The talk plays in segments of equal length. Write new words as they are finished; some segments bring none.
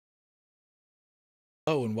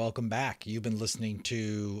Hello and welcome back. You've been listening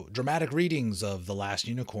to dramatic readings of The Last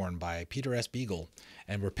Unicorn by Peter S. Beagle,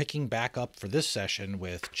 and we're picking back up for this session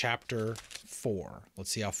with Chapter 4. Let's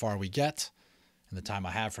see how far we get in the time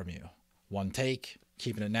I have from you. One take,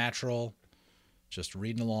 keeping it natural, just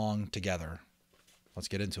reading along together. Let's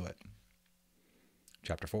get into it.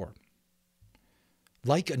 Chapter 4.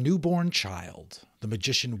 Like a newborn child, the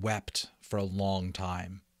magician wept for a long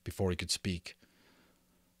time before he could speak.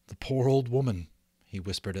 "The poor old woman," he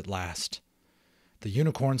whispered at last. The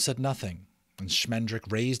unicorn said nothing, and Schmendrick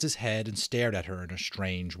raised his head and stared at her in a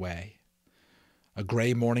strange way. A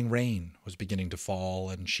gray morning rain was beginning to fall,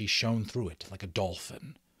 and she shone through it like a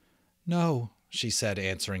dolphin. "No," she said,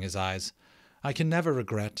 answering his eyes, "I can never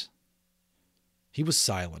regret." He was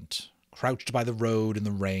silent, crouched by the road in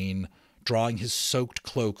the rain, drawing his soaked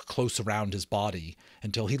cloak close around his body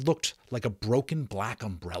until he looked like a broken black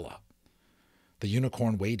umbrella. The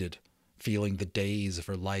unicorn waited, feeling the days of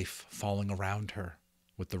her life falling around her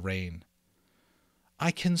with the rain.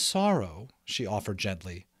 "I can sorrow," she offered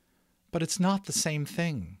gently, "but it's not the same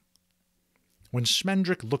thing." When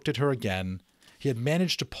Schmendrick looked at her again, he had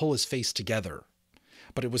managed to pull his face together,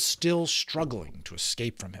 but it was still struggling to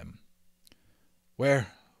escape from him.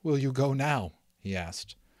 "Where will you go now?" he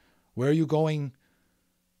asked. Where are you going?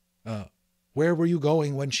 Where were you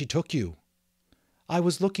going when she took you?" "I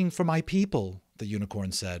was looking for my people," the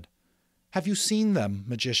unicorn said. "Have you seen them,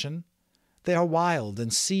 magician? They are wild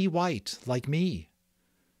and sea-white, like me."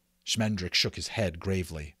 Schmendrick shook his head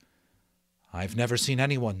gravely. "I've never seen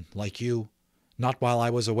anyone like you, not while I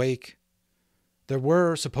was awake. There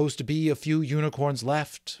were supposed to be a few unicorns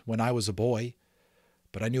left when I was a boy,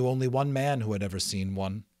 but I knew only one man who had ever seen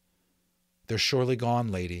one. They're surely gone,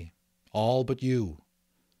 lady, all but you.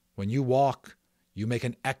 When you walk, you make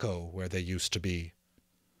an echo where they used to be."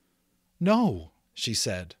 "No," she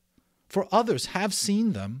said, "for others have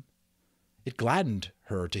seen them." It gladdened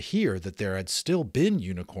her to hear that there had still been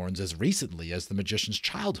unicorns as recently as the magician's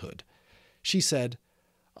childhood. She said,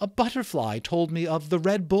 "A butterfly told me of the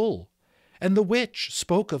Red Bull, and the witch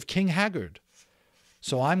spoke of King Haggard.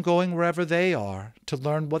 So I'm going wherever they are to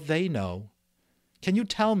learn what they know. Can you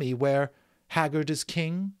tell me where Haggard is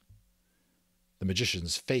king?" The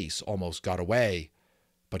magician's face almost got away,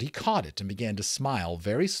 but he caught it and began to smile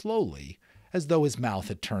very slowly, as though his mouth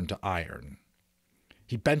had turned to iron.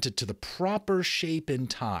 He bent it to the proper shape in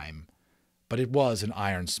time, but it was an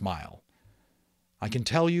iron smile. "I can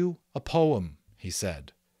tell you a poem," he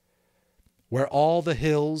said. "Where all the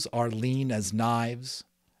hills are lean as knives,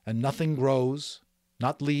 and nothing grows,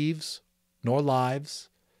 not leaves nor lives,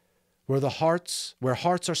 where hearts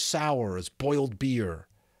are sour as boiled beer,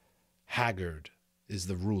 Haggard is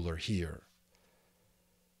the ruler here."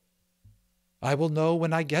 "I will know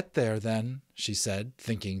when I get there, then," she said,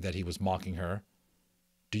 thinking that he was mocking her.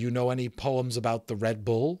 "Do you know any poems about the Red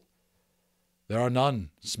Bull?" "There are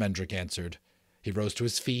none," Schmendrick answered. He rose to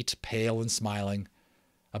his feet, pale and smiling.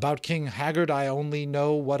 "About King Haggard I only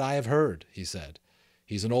know what I have heard," he said.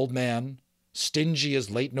 "He's an old man, stingy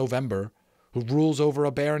as late November, who rules over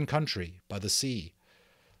a barren country by the sea.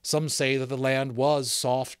 Some say that the land was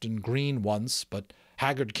soft and green once, but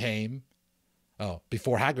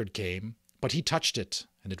before Haggard came, but he touched it,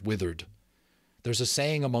 and it withered. There's a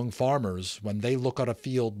saying among farmers, when they look at a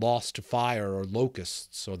field lost to fire or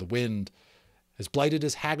locusts or the wind, as blighted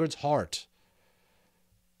as Haggard's heart.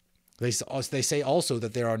 They say also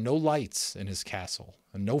that there are no lights in his castle,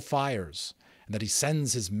 and no fires, and that he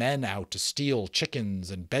sends his men out to steal chickens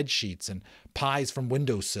and bedsheets and pies from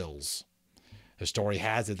windowsills. The story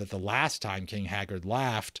has it that the last time King Haggard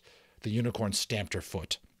laughed, the unicorn stamped her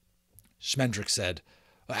foot. Schmendrick said,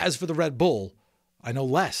 "As for the Red Bull, I know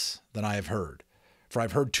less than I have heard, for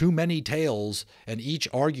I've heard too many tales, and each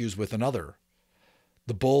argues with another.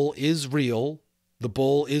 The bull is real, the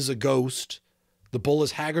bull is a ghost, the bull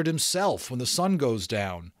is Haggard himself when the sun goes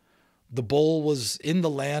down. The bull was in the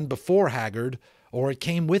land before Haggard, or it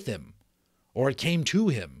came with him, or it came to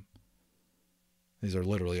him." These are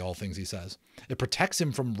literally all things he says. "It protects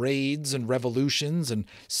him from raids and revolutions and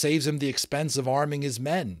saves him the expense of arming his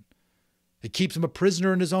men. It keeps him a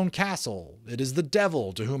prisoner in his own castle. It is the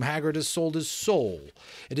devil to whom Haggard has sold his soul.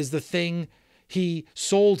 It is the thing he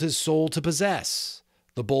sold his soul to possess.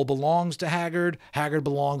 The bull belongs to Haggard. Haggard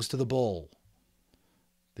belongs to the bull."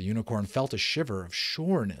 The unicorn felt a shiver of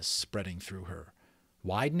sureness spreading through her,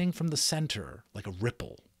 widening from the center like a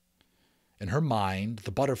ripple. In her mind,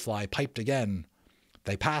 the butterfly piped again.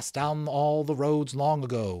 "They passed down all the roads long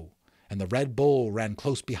ago, and the Red Bull ran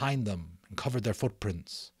close behind them and covered their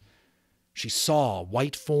footprints. She saw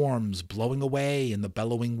white forms blowing away in the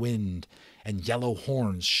bellowing wind and yellow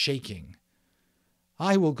horns shaking.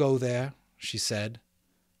 "I will go there," she said.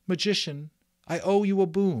 "Magician, I owe you a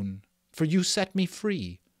boon, for you set me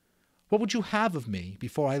free. What would you have of me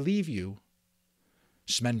before I leave you?"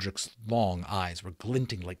 Smendrik's long eyes were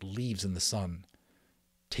glinting like leaves in the sun.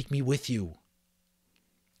 "Take me with you."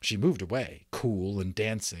 She moved away, cool and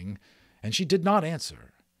dancing, and she did not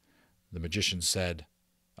answer. The magician said,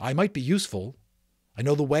 "I might be useful. I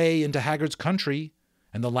know the way into Haggard's country,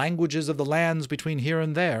 and the languages of the lands between here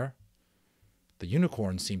and there." The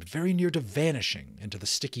unicorn seemed very near to vanishing into the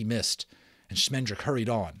sticky mist, and Smendrik hurried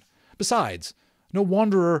on. Besides, no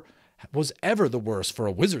wanderer was ever the worse for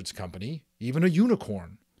a wizard's company, even a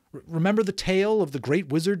unicorn. Remember the tale of the great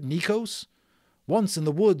wizard Nikos? Once in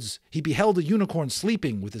the woods he beheld a unicorn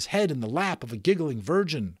sleeping with his head in the lap of a giggling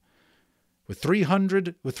virgin. With 3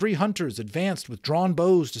 hunters advanced with drawn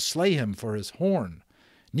bows to slay him for his horn.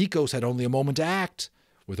 Nikos had only a moment to act.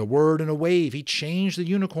 With a word and a wave he changed the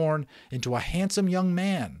unicorn into a handsome young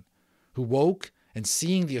man, who woke and,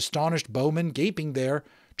 seeing the astonished bowmen gaping there,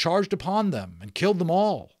 charged upon them and killed them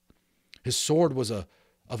all. His sword was of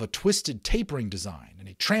a twisted tapering design, and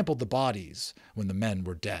he trampled the bodies when the men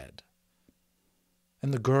were dead.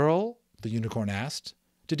 "And the girl?" the unicorn asked.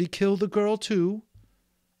 "Did he kill the girl too?"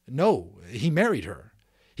 "No, he married her.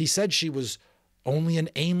 He said she was only an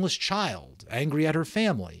aimless child, angry at her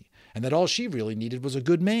family, and that all she really needed was a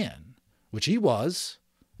good man, which he was,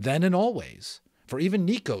 then and always, for even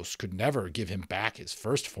Nikos could never give him back his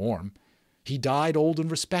first form. He died old and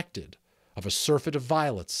respected, of a surfeit of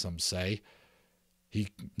violets, some say. He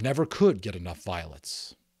never could get enough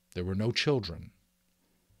violets. There were no children."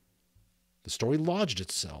 The story lodged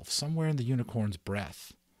itself somewhere in the unicorn's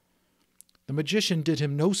breath. "The magician did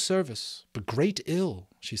him no service, but great ill,"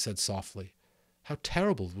 she said softly. "How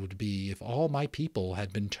terrible it would be if all my people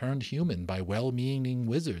had been turned human by well-meaning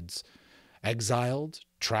wizards, exiled,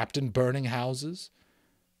 trapped in burning houses.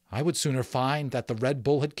 I would sooner find that the Red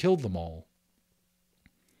Bull had killed them all."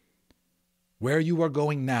 "Where you are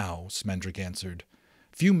going now," Smendrik answered,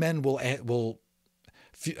 few will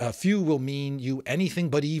mean you anything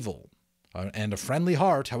but evil, and a friendly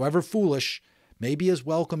heart, however foolish, may be as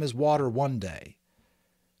welcome as water one day.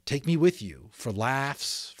 Take me with you, for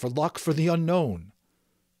laughs, for luck, for the unknown.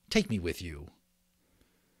 Take me with you."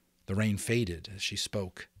 The rain faded as he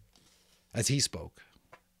spoke.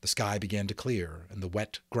 The sky began to clear, and the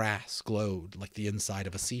wet grass glowed like the inside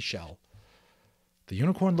of a seashell. The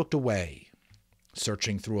unicorn looked away,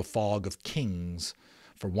 searching through a fog of kings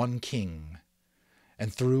for one king,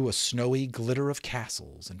 and through a snowy glitter of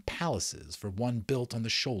castles and palaces for one built on the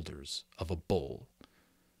shoulders of a bull.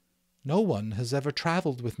 "No one has ever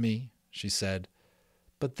traveled with me," she said,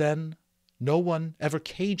 "but then no one ever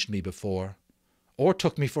caged me before, or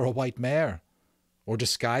took me for a white mare, or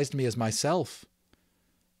disguised me as myself.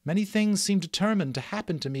 Many things seem determined to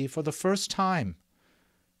happen to me for the first time,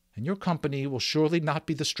 and your company will surely not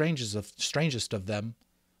be the strangest of them,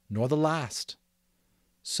 nor the last.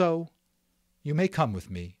 So you may come with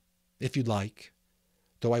me, if you like,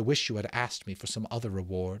 though I wish you had asked me for some other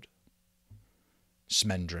reward."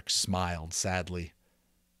 Smendrik smiled sadly.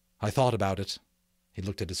 "I thought about it." He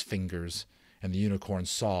looked at his fingers, and the unicorn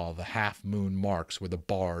saw the half-moon marks where the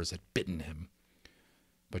bars had bitten him.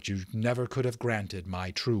 "But you never could have granted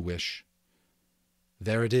my true wish."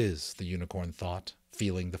 "There it is," the unicorn thought,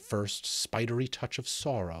 feeling the first spidery touch of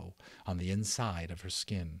sorrow on the inside of her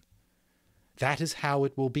skin. "That is how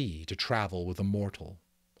it will be to travel with a mortal,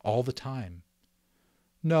 all the time."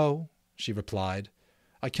 "No," she replied,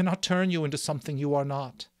 "I cannot turn you into something you are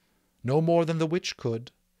not, no more than the witch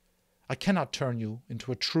could. I cannot turn you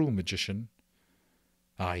into a true magician."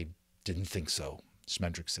 "I didn't think so,"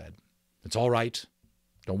 Smendrik said. "It's all right.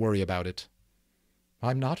 Don't worry about it."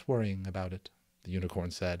 "I'm not worrying about it," the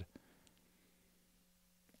unicorn said.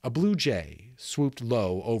 A blue jay swooped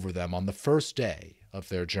low over them on the first day of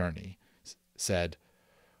their journey, said,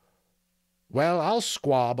 "Well, I'll be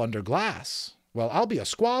a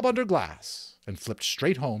squab under glass," and flipped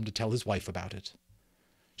straight home to tell his wife about it.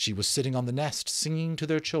 She was sitting on the nest singing to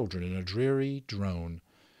their children in a dreary drone.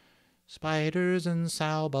 "Spiders and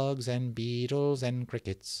sowbugs and beetles and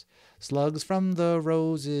crickets, slugs from the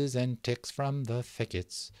roses and ticks from the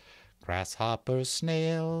thickets, grasshoppers,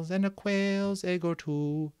 snails, and a quail's egg or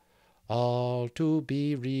two, all to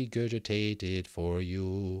be regurgitated for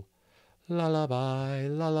you. Lullaby,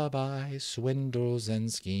 lullaby, swindles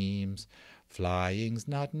and schemes, flying's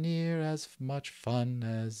not near as much fun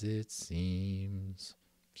as it seems."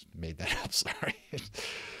 Just made that up, sorry.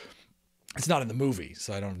 It's not in the movie,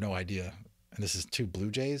 so I don't have no idea. And this is two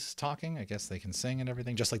blue jays talking. I guess they can sing and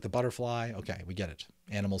everything, just like the butterfly. Okay, we get it.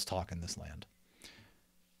 Animals talk in this land.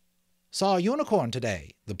 "Saw a unicorn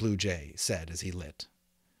today," the blue jay said as he lit.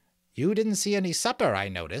 "You didn't see any supper, I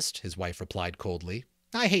noticed," his wife replied coldly.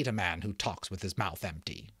 "I hate a man who talks with his mouth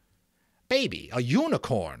empty." "Baby, a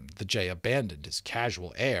unicorn!" The jay abandoned his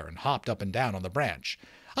casual air and hopped up and down on the branch.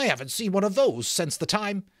 "I haven't seen one of those since the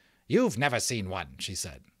time—" "You've never seen one," she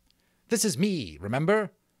said. "This is me,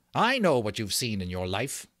 remember? I know what you've seen in your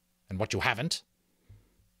life, and what you haven't."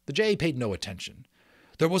 The jay paid no attention.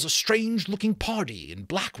 "There was a strange-looking party in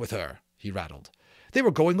black with her," he rattled. "They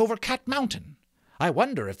were going over Cat Mountain. I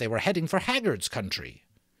wonder if they were heading for Haggard's country."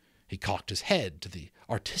 He cocked his head to the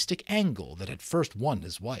artistic angle that had first won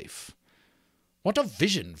his wife. "What a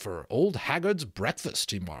vision for old Haggard's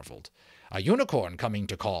breakfast," he marveled. "A unicorn coming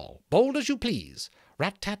to call, bold as you please,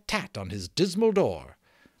 rat-tat-tat on his dismal door.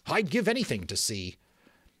 I'd give anything to see—"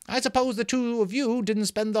 "I suppose the two of you didn't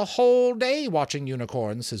spend the whole day watching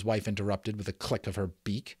unicorns," his wife interrupted with a click of her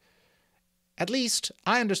beak. "At least,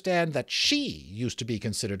 I understand that she used to be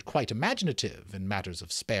considered quite imaginative in matters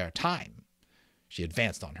of spare time." She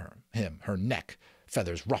advanced on him, her neck,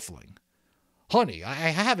 feathers ruffling. "Honey, I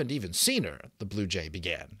haven't even seen her," the blue jay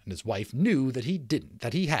began, and his wife knew that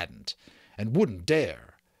he hadn't, and wouldn't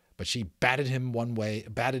dare, but she batted him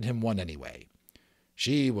one anyway.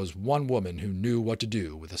 She was one woman who knew what to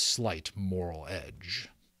do with a slight moral edge.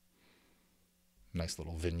 Nice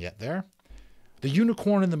little vignette there. The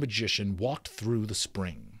unicorn and the magician walked through the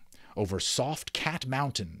spring, over soft Cat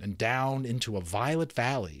Mountain and down into a violet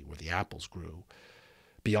valley where the apples grew.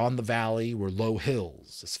 Beyond the valley were low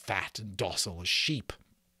hills, as fat and docile as sheep,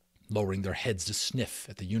 lowering their heads to sniff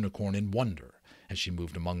at the unicorn in wonder as she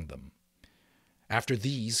moved among them. After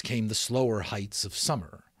these came the slower heights of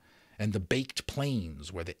summer, and the baked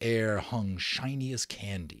plains where the air hung shiny as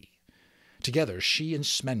candy. Together she and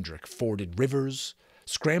Smendrick forded rivers,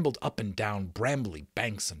 scrambled up and down brambly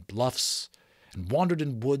banks and bluffs, and wandered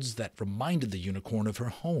in woods that reminded the unicorn of her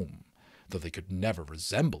home, though they could never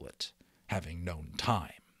resemble it, having known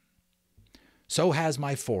time. So has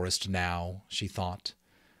my forest now, she thought.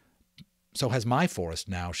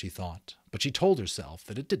 But she told herself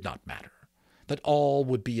that it did not matter, that all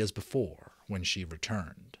would be as before when she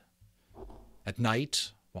returned. At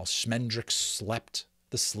night, while Smendrick slept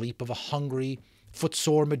the sleep of a hungry,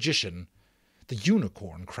 footsore magician, the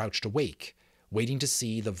unicorn crouched awake, waiting to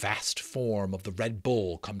see the vast form of the Red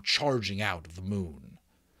Bull come charging out of the moon.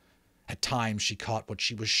 At times she caught what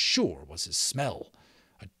she was sure was his smell,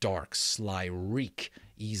 a dark, sly reek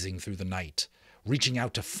easing through the night, reaching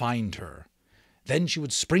out to find her. Then she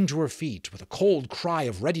would spring to her feet with a cold cry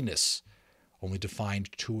of readiness, only to find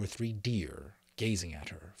 2 or 3 deer gazing at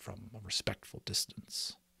her from a respectful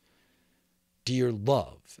distance. Deer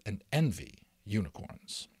love and envy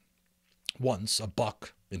unicorns. Once a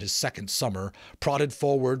buck, in his second summer, prodded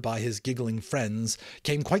forward by his giggling friends,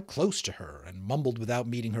 came quite close to her and mumbled without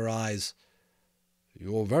meeting her eyes,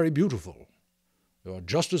 "You're very beautiful. You're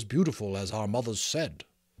just as beautiful as our mothers said."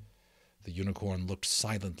 The unicorn looked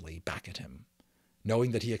silently back at him,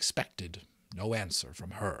 knowing that he expected no answer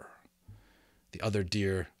from her. The other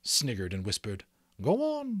deer sniggered and whispered,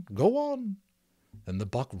 "Go on, go on." Then the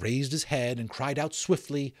buck raised his head and cried out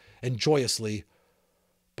swiftly and joyously,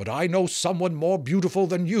 "But I know someone more beautiful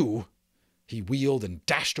than you." He wheeled and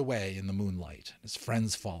dashed away in the moonlight, and his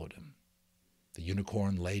friends followed him. The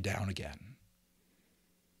unicorn lay down again.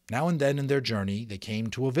 Now and then in their journey they came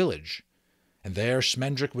to a village, and there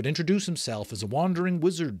Smendrick would introduce himself as a wandering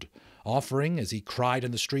wizard, offering, as he cried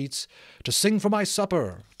in the streets, to sing for my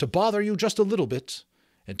supper, to bother you just a little bit,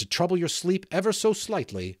 and to trouble your sleep ever so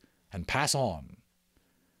slightly, and pass on.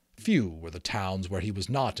 Few were the towns where he was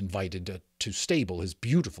not invited to stable his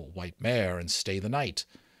beautiful white mare and stay the night,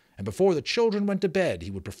 and before the children went to bed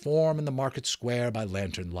he would perform in the market square by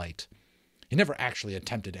lantern light. He never actually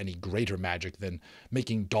attempted any greater magic than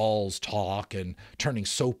making dolls talk and turning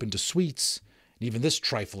soap into sweets, and even this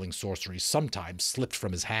trifling sorcery sometimes slipped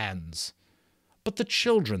from his hands. But the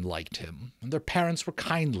children liked him, and their parents were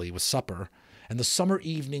kindly with supper, and the summer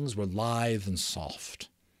evenings were lithe and soft.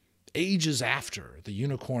 Ages after, the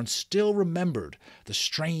unicorn still remembered the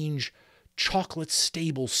strange chocolate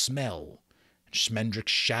stable smell, and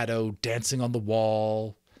Smendrick's shadow dancing on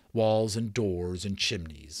the walls and doors and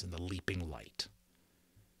chimneys in the leaping light.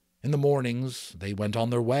 In the mornings they went on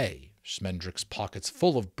their way, Smendrick's pockets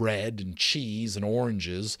full of bread and cheese and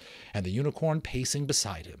oranges, and the unicorn pacing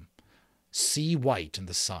beside him, sea white in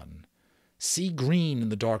the sun, sea green in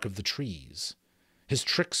the dark of the trees. His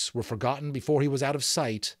tricks were forgotten before he was out of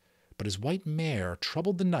sight, but his white mare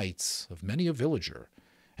troubled the nights of many a villager,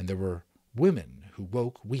 and there were women who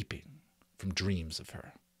woke weeping from dreams of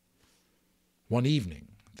her. One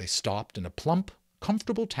evening they stopped in a plump,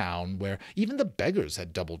 comfortable town where even the beggars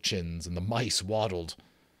had double chins and the mice waddled.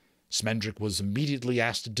 Smendrick was immediately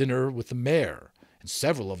asked to dinner with the mayor and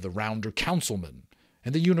several of the rounder councilmen,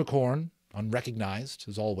 and the unicorn, unrecognized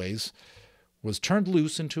as always, was turned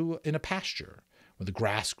loose in a pasture where the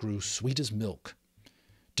grass grew sweet as milk.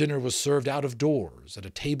 Dinner was served out of doors at a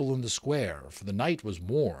table in the square, for the night was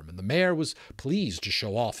warm, and the mayor was pleased to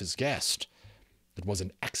show off his guest. It was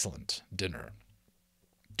an excellent dinner.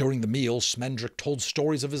 During the meal, Smendrick told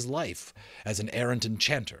stories of his life as an errant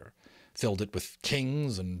enchanter, filled it with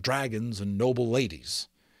kings and dragons and noble ladies.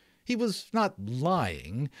 He was not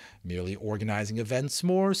lying, merely organizing events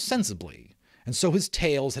more sensibly, and so his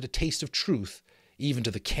tales had a taste of truth even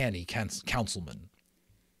to the canny councilmen.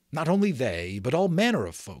 Not only they, but all manner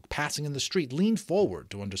of folk passing in the street leaned forward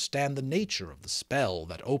to understand the nature of the spell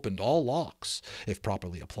that opened all locks, if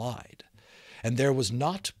properly applied. And there was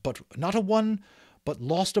not a one but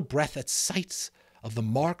lost a breath at sight of the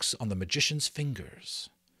marks on the magician's fingers.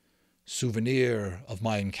 "Souvenir of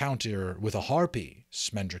my encounter with a harpy,"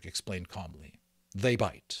 Smendrick explained calmly. "They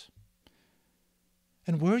bite."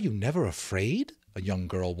 "And were you never afraid?" a young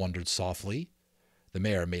girl wondered softly. The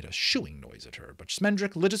mayor made a shooing noise at her, but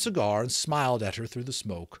Smendrick lit a cigar and smiled at her through the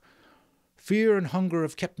smoke. "Fear and hunger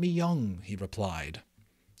have kept me young," he replied.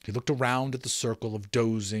 He looked around at the circle of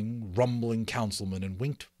dozing, rumbling councilmen and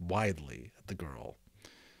winked widely at the girl.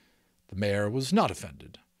 The mayor was not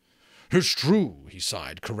offended. "It's true," he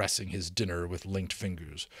sighed, caressing his dinner with linked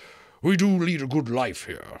fingers. "We do lead a good life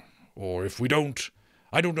here. Or if we don't,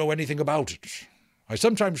 I don't know anything about it. I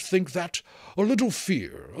sometimes think that a little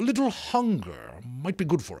fear, a little hunger might be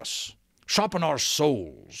good for us. Sharpen our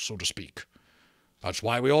souls, so to speak. That's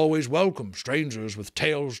why we always welcome strangers with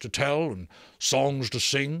tales to tell and songs to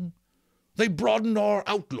sing. They broaden our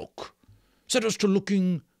outlook, set us to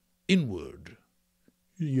looking inward."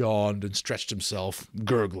 He yawned and stretched himself,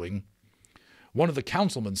 gurgling. One of the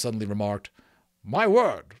councilmen suddenly remarked, "My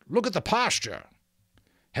word, look at the pasture."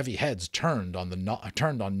 Heavy heads turned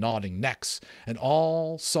on nodding necks, and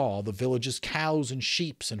all saw the village's cows and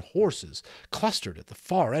sheep and horses clustered at the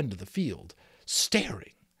far end of the field,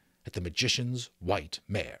 staring at the magician's white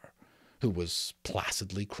mare, who was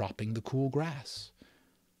placidly cropping the cool grass.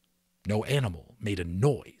 No animal made a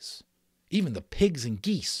noise. Even the pigs and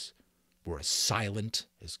geese were as silent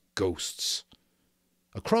as ghosts.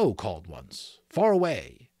 A crow called once, far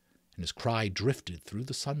away, and his cry drifted through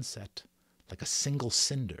the sunset like a single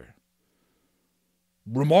cinder.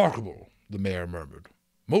 "Remarkable," the mayor murmured.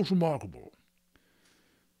 "Most remarkable."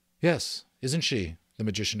 "Yes, isn't she?" the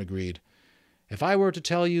magician agreed. "If I were to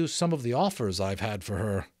tell you some of the offers I've had for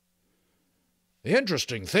her—" "The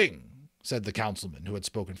interesting thing," said the councilman who had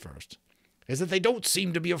spoken first, "is that they don't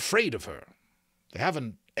seem to be afraid of her. They have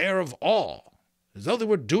an air of awe, as though they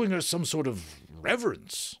were doing her some sort of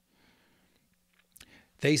reverence."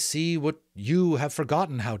 "They see what you have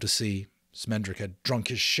forgotten how to see." Smendrick had drunk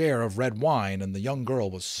his share of red wine, and the young girl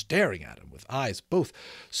was staring at him with eyes both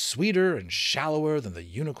sweeter and shallower than the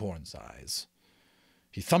unicorn's eyes.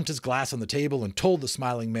 He thumped his glass on the table and told the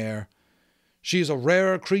smiling mare, "She is a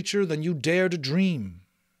rarer creature than you dare to dream.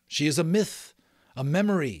 She is a myth, a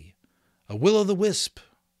memory, a will-o'-the-wisp,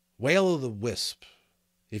 wail-o'-the-wisp.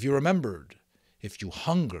 If you remembered, if you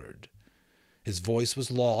hungered." His voice was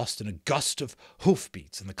lost in a gust of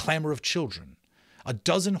hoofbeats and the clamor of children. A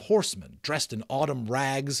dozen horsemen, dressed in autumn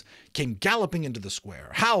rags, came galloping into the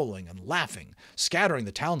square, howling and laughing, scattering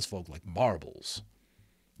the townsfolk like marbles.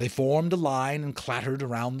 They formed a line and clattered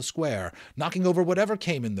around the square, knocking over whatever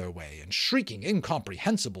came in their way and shrieking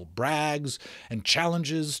incomprehensible brags and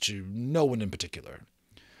challenges to no one in particular.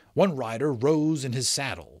 One rider rose in his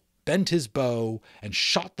saddle, bent his bow, and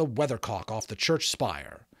shot the weathercock off the church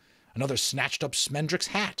spire. Another snatched up Smendrick's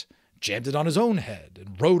hat, jammed it on his own head,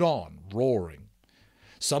 and rode on, roaring.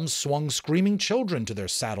 Some swung screaming children to their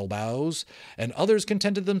saddle-bows, and others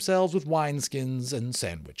contented themselves with wineskins and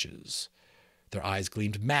sandwiches. Their eyes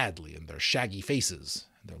gleamed madly in their shaggy faces,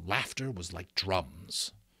 and their laughter was like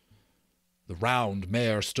drums. The round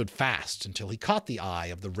mare stood fast until he caught the eye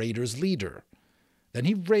of the raiders' leader. Then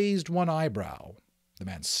he raised one eyebrow. The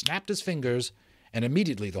man snapped his fingers, and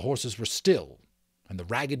immediately the horses were still, and the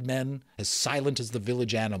ragged men as silent as the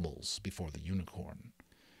village animals before the unicorn.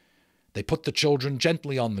 They put the children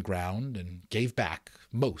gently on the ground and gave back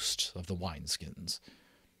most of the wineskins.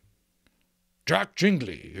 "Jack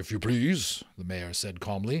Jingley, if you please," the mayor said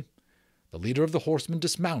calmly. The leader of the horsemen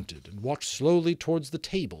dismounted and walked slowly towards the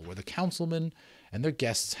table where the councilmen and their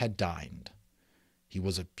guests had dined. He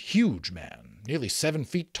was a huge man, nearly 7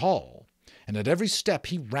 feet tall, and at every step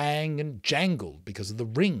he rang and jangled because of the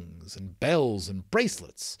rings and bells and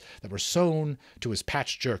bracelets that were sewn to his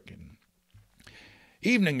patched jerkin.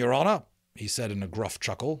 "Evening, your honor," he said in a gruff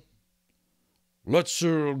chuckle. "Let's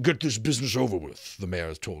get this business over with," the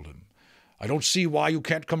mayor told him. "I don't see why you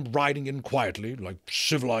can't come riding in quietly, like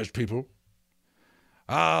civilized people."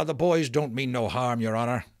 "Ah, the boys don't mean no harm, your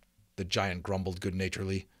honor," the giant grumbled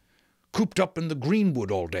good-naturedly. "Cooped up in the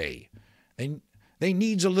greenwood all day. They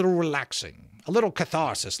needs a little relaxing, a little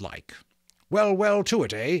catharsis like. Well to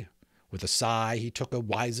it, eh?" With a sigh, he took a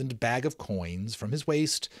wizened bag of coins from his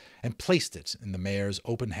waist and placed it in the mayor's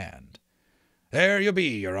open hand. "There you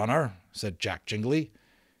be, your honor," said Jack Jingly.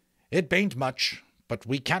 "It bain't much, but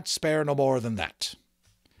we can't spare no more than that."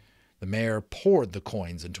 The mayor poured the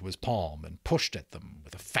coins into his palm and pushed at them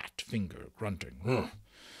with a fat finger, grunting.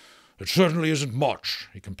 "It certainly isn't much,"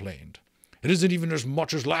 he complained. "It isn't even as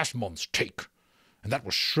much as last month's take, and that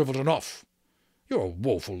was shriveled enough. You're a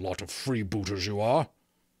woeful lot of freebooters, you are."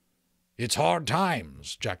 "It's hard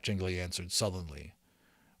times," Jack Jingly answered sullenly.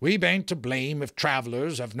 "We bain't to blame if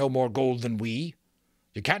travellers have no more gold than we.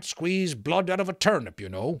 You can't squeeze blood out of a turnip, you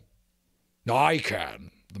know." "I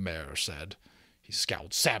can," the mayor said. He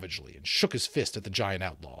scowled savagely and shook his fist at the giant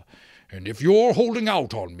outlaw. "And if you're holding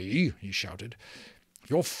out on me," he shouted, "if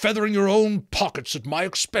you're feathering your own pockets at my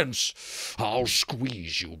expense, I'll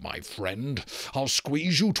squeeze you, my friend. I'll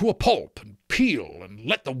squeeze you to a pulp and peel and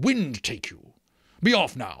let the wind take you. Be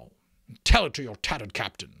off now, and tell it to your tattered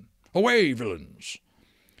captain. Away, villains!"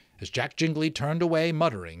 As Jack Jingly turned away,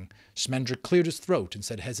 muttering, Smendrick cleared his throat and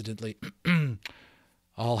said hesitantly,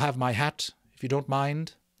 "I'll have my hat, if you don't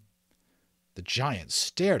mind." The giant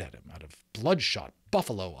stared at him out of bloodshot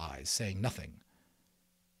buffalo eyes, saying nothing.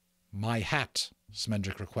 "My hat,"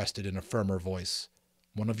 Smendrick requested in a firmer voice.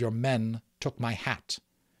 "One of your men took my hat,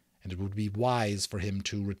 and it would be wise for him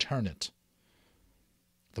to return it."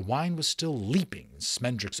 The wine was still leaping in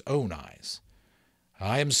Smendrick's own eyes.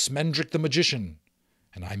 "I am Smendrick the magician,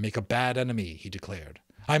 and I make a bad enemy," he declared.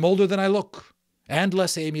 "I'm older than I look, and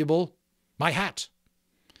less amiable. My hat!"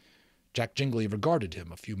 Jack Jingly regarded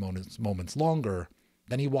him a few moments longer.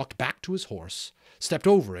 Then he walked back to his horse, stepped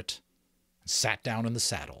over it, and sat down in the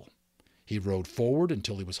saddle. He rode forward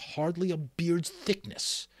until he was hardly a beard's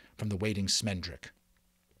thickness from the waiting Smendrick.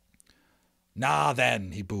 "Now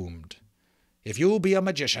then," he boomed, "if you be a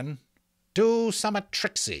magician, do summat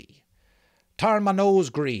tricksy. Turn my nose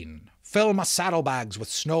green, fill my saddlebags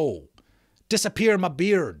with snow, disappear my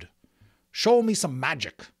beard, show me some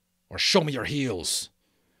magic, or show me your heels."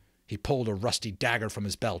 He pulled a rusty dagger from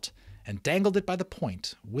his belt and dangled it by the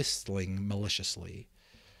point, whistling maliciously.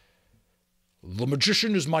 "The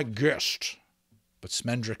magician is my guest." But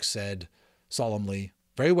Smendrick said solemnly,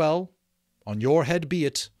 "Very well, on your head be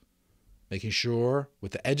it." Making sure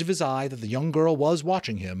with the edge of his eye that the young girl was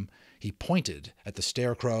watching him, he pointed at the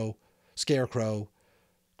scarecrow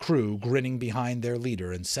crew grinning behind their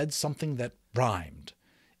leader and said something that rhymed.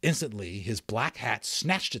 Instantly, his black hat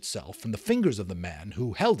snatched itself from the fingers of the man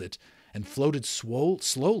who held it and floated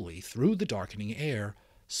slowly through the darkening air,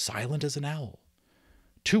 silent as an owl.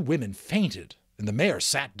 2 women fainted, and the mayor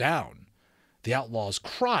sat down. The outlaws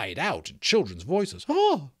cried out in children's voices,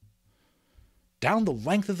 "Oh!" Down the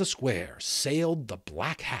length of the square sailed the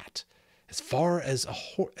black hat, as far as a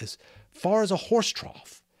horse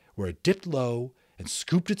trough, where it dipped low and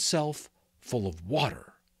scooped itself full of water.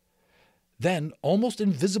 Then, almost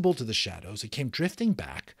invisible to the shadows, it came drifting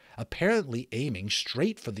back, apparently aiming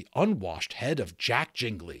straight for the unwashed head of Jack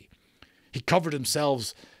Jingly. He covered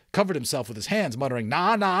himself with his hands, muttering,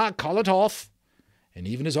 "Nah, call it off." And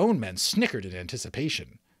even his own men snickered in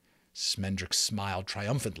anticipation. Smendrick smiled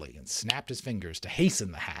triumphantly and snapped his fingers to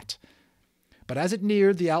hasten the hat. But as it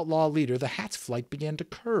neared the outlaw leader, the hat's flight began to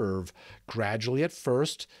curve, gradually at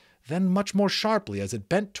first, then much more sharply as it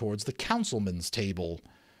bent towards the councilman's table.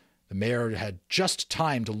 The mayor had just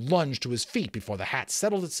time to lunge to his feet before the hat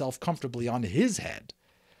settled itself comfortably on his head.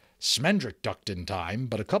 Smendrick ducked in time,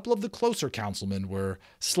 but a couple of the closer councilmen were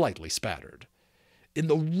slightly spattered. In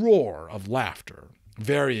the roar of laughter,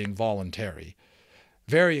 varyingly voluntary,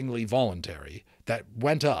 that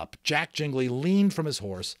went up, Jack Jingly leaned from his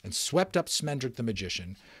horse and swept up Smendrick the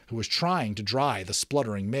magician, who was trying to dry the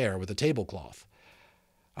spluttering mare with a tablecloth.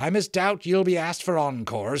 "I misdoubt ye'll be asked for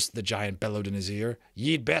encores," the giant bellowed in his ear.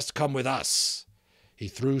 "Ye'd best come with us." He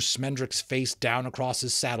threw Smendrick's face down across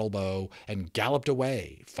his saddlebow and galloped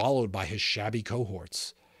away, followed by his shabby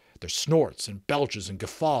cohorts. Their snorts and belches and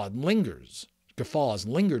guffaws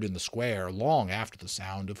lingered in the square long after the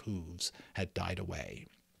sound of hooves had died away.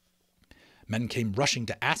 Men came rushing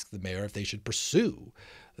to ask the mayor if they should pursue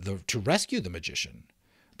to rescue the magician.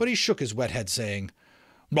 but he shook his wet head, saying,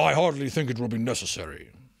 "I hardly think it will be necessary.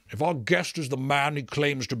 If our guest is the man he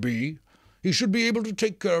claims to be, he should be able to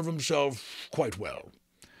take care of himself quite well.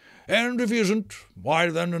 And if he isn't, why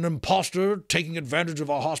then an impostor taking advantage of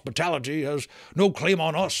our hospitality has no claim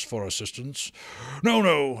on us for assistance.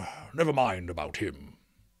 No, never mind about him."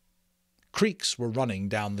 Creeks were running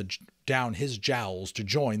down his jowls to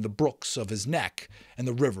join the brooks of his neck and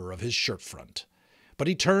the river of his shirt front. But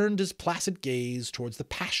he turned his placid gaze towards the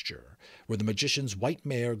pasture where the magician's white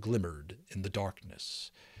mare glimmered in the darkness.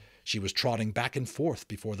 She was trotting back and forth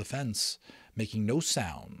before the fence, making no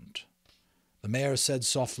sound. The mare said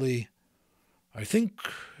softly, "I think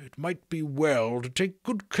it might be well to take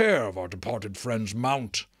good care of our departed friend's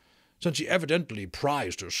mount, since he evidently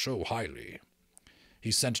prized her so highly."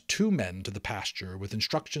 He sent 2 men to the pasture with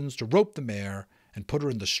instructions to rope the mare and put her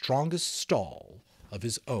in the strongest stall of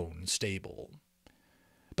his own stable.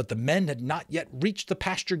 But the men had not yet reached the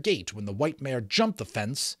pasture gate when the white mare jumped the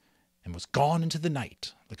fence and was gone into the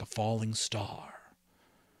night like a falling star.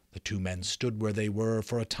 The 2 men stood where they were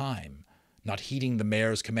for a time, not heeding the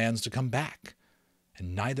mare's commands to come back,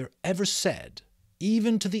 and neither ever said,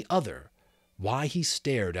 even to the other, why he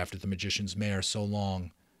stared after the magician's mare so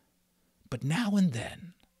long. But now and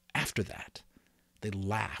then, after that, they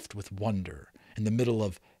laughed with wonder in the middle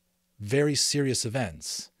of very serious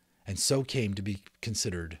events, and so came to be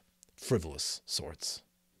considered frivolous sorts.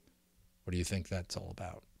 What do you think that's all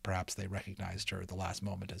about? Perhaps they recognized her at the last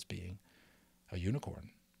moment as being a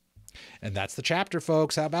unicorn. And that's the chapter,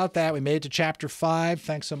 folks. How about that? We made it to chapter 5.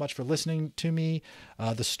 Thanks so much for listening to me.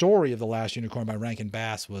 The story of The Last Unicorn by Rankin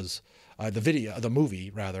Bass was, the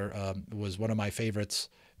movie, was one of my favorites.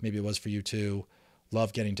 Maybe it was for you too.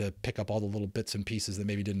 Love getting to pick up all the little bits and pieces that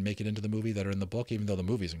maybe didn't make it into the movie that are in the book, even though the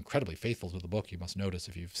movie is incredibly faithful to the book, you must notice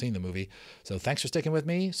if you've seen the movie. So thanks for sticking with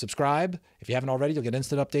me. Subscribe. If you haven't already, you'll get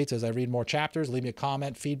instant updates as I read more chapters. Leave me a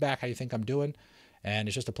comment, feedback, how you think I'm doing. And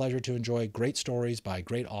it's just a pleasure to enjoy great stories by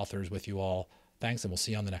great authors with you all. Thanks, and we'll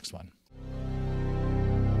see you on the next one.